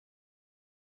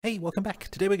Hey, welcome back.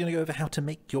 Today we're going to go over how to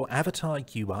make your avatar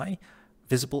UI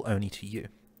visible only to you.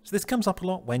 So this comes up a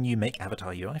lot when you make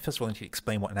avatar UI. First of all, I need to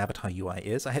explain what an avatar UI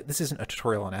is. This isn't a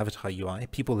tutorial on avatar UI.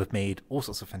 People have made all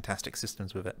sorts of fantastic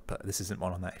systems with it, but this isn't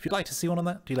one on that. If you'd like to see one on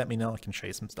that, do let me know. I can show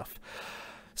you some stuff.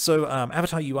 So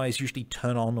avatar UIs usually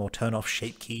turn on or turn off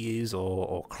shape keys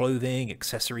or clothing,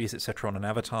 accessories, etc. on an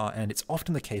avatar, and it's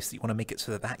often the case that you want to make it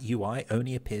so that that UI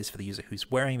only appears for the user who's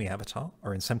wearing the avatar,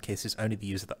 or in some cases only the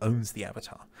user that owns the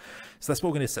avatar. So that's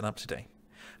what we're going to set up today.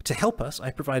 To help us,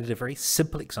 I provided a very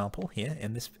simple example here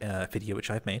in this video which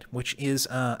I've made, which is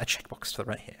a checkbox to the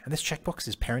right here. And this checkbox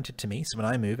is parented to me, so when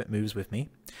I move, it moves with me.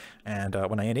 And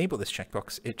when I enable this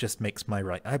checkbox, it just makes my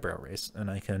right eyebrow raise,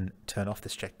 and I can turn off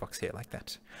this checkbox here like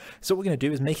that. So what we're going to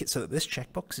do is make it so that this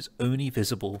checkbox is only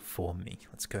visible for me.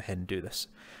 Let's go ahead and do this.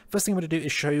 First thing I'm going to do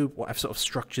is show you what I've sort of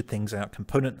structured things out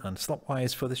component and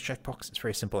slot-wise for this checkbox. It's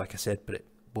very simple, like I said, but it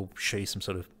will show you some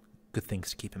sort of good things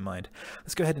to keep in mind.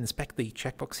 Let's go ahead and inspect the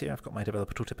checkbox here. I've got my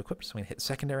developer tooltip equipped, so I'm going to hit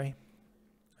secondary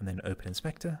and then open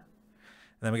inspector. And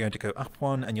then we're going to go up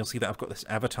one, and you'll see that I've got this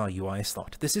avatar UI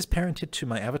slot. This is parented to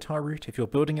my avatar root. If you're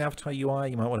building an avatar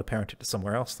UI, you might want to parent it to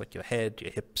somewhere else, like your head,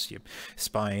 your hips, your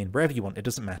spine, wherever you want. It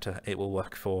doesn't matter. It will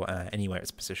work for anywhere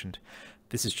it's positioned.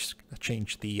 This is just going to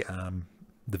change the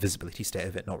visibility state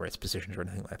of it, not where it's positioned or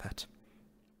anything like that.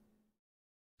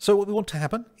 So what we want to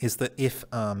happen is that if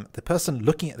the person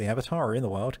looking at the avatar or in the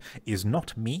world is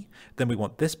not me, then we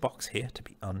want this box here to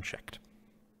be unchecked.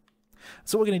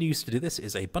 So what we're going to use to do this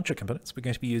is a bunch of components. We're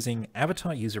going to be using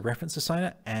avatar user reference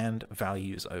assigner and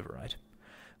values override.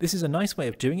 This is a nice way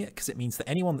of doing it because it means that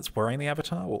anyone that's wearing the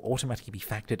avatar will automatically be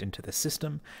factored into the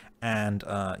system, and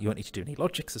you won't need to do any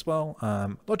logics as well.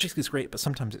 Logics is great, but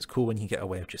sometimes it's cool when you get a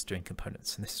way of just doing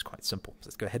components, and this is quite simple. So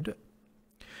let's go ahead and do it.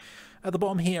 At the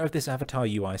bottom here of this avatar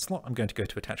UI slot, I'm going to go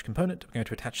to attach component. I'm going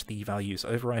to attach the values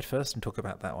override first and talk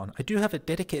about that one. I do have a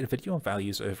dedicated video on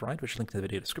values override, which is linked in the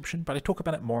video description, but I talk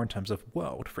about it more in terms of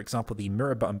world. For example, the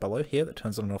mirror button below here that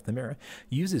turns on and off the mirror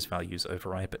uses values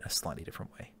override, but in a slightly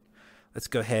different way. Let's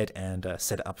go ahead and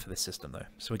set it up for this system though.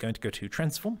 So we're going to go to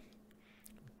transform,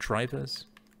 drivers,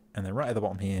 and then right at the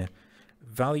bottom here,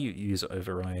 value user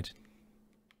override,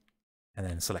 and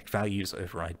then select values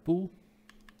override bool.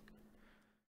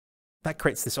 That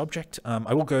creates this object.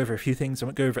 I will go over a few things. I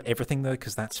won't go over everything though,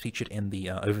 because that's featured in the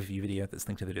overview video that's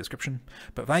linked in the description.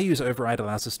 But values override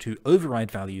allows us to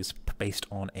override values based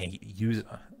on a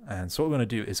user. And so what we want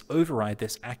to do is override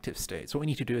this active state. So what we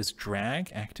need to do is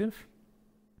drag active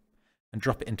and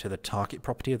drop it into the target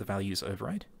property of the values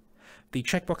override. The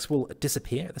checkbox will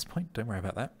disappear at this point. Don't worry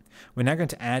about that. We're now going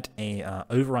to add a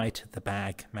override to the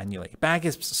bag manually. Bag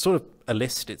is sort of a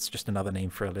list. It's just another name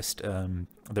for a list.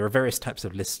 There are various types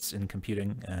of lists in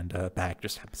computing, and bag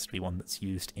just happens to be one that's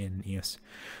used in EOS.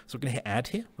 So we're going to hit add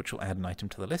here, which will add an item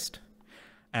to the list.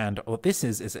 And what this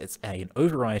is it's an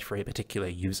override for a particular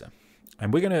user.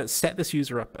 And we're going to set this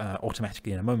user up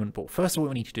automatically in a moment. But first of all,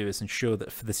 what we need to do is ensure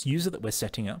that for this user that we're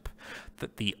setting up,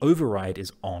 that the override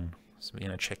is on. So we're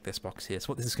going to check this box here. So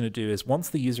what this is going to do is once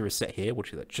the user is set here, we'll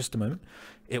do that in just a moment,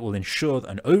 it will ensure that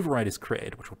an override is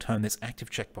created, which will turn this active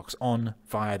checkbox on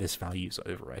via this values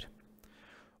override.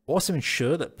 Also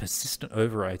ensure that persistent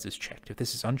overrides is checked. If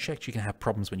this is unchecked, you can have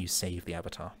problems when you save the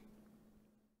avatar.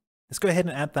 Let's go ahead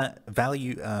and add that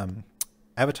value,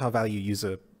 avatar value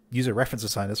user reference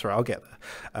assigner. Sorry, I'll get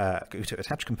there. Go to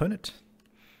attach component,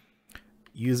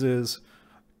 users,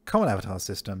 common avatar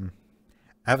system,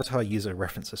 avatar user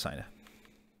reference assigner.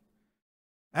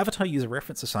 Avatar user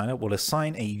reference assigner will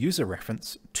assign a user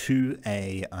reference to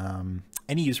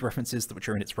any user references which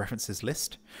are in its references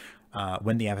list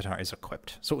when the avatar is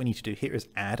equipped. So what we need to do here is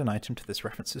add an item to this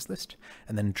references list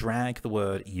and then drag the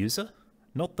word user,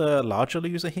 not the larger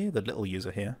user here, the little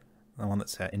user here, the one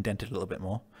that's indented a little bit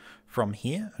more, from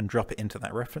here and drop it into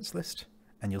that reference list,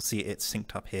 and you'll see it's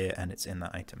synced up here and it's in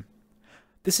that item.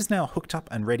 This is now hooked up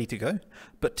and ready to go,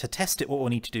 but to test it, what we'll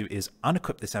need to do is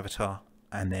unequip this avatar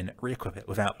and then re-equip it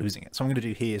without losing it. So what I'm going to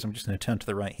do here is I'm just going to turn to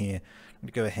the right here. I'm going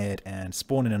to go ahead and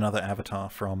spawn in another avatar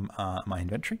from my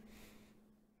inventory.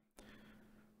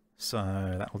 So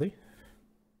that will do.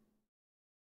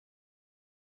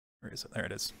 Where is it? There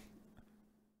it is.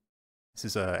 This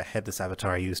is a headless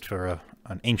avatar I used for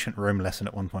an ancient Rome lesson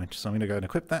at one point. So I'm going to go and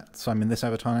equip that. So I'm in this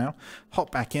avatar now. Hop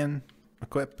back in.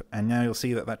 Equip, and now you'll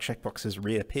see that that checkbox has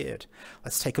reappeared.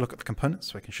 Let's take a look at the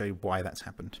components so I can show you why that's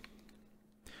happened.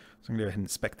 So I'm going to go ahead and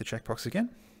inspect the checkbox again.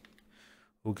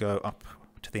 We'll go up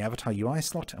to the avatar UI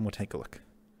slot and we'll take a look.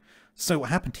 So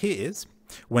what happened here is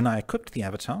when I equipped the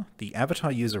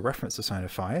avatar user reference assigner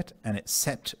fired, and it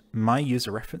set my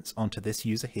user reference onto this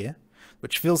user here.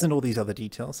 which fills in all these other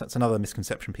details. That's another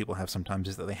misconception people have sometimes,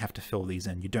 is that they have to fill these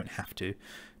in. You don't have to.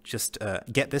 Just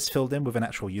get this filled in with an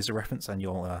actual user reference, and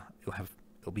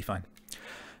it'll be fine.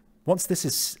 Once this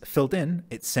is filled in,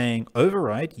 it's saying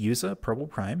override user probable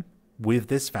prime with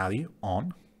this value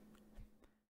on,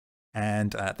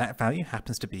 and that value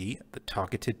happens to be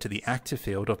targeted to the active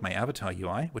field of my avatar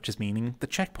UI, which is meaning the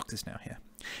checkbox is now here.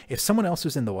 If someone else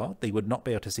was in the world, they would not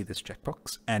be able to see this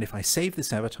checkbox. And if I save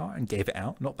this avatar and gave it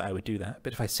out, not that I would do that,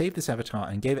 but if I save this avatar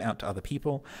and gave it out to other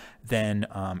people, then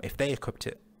if they equipped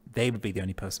it, they would be the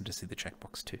only person to see the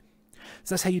checkbox too.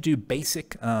 So that's how you do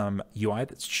basic UI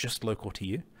that's just local to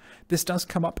you. This does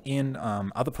come up in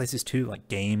other places too, like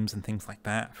games and things like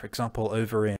that. For example,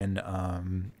 over in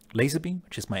Laserbeam,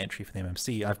 which is my entry for the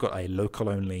MMC, I've got a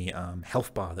local-only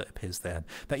health bar that appears there.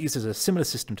 That uses a similar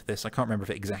system to this. I can't remember if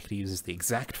it exactly uses the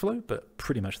exact flow, but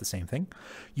pretty much the same thing.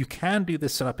 You can do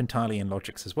this setup entirely in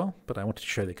Logix as well, but I wanted to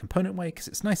show the component way because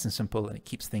it's nice and simple and it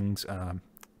keeps things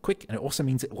quick, and it also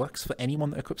means it works for anyone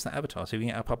that equips that avatar. So if you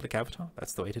get a public avatar,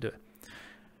 that's the way to do it.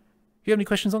 If you have any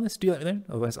questions on this, do let me know.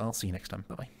 Otherwise, I'll see you next time.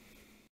 Bye-bye.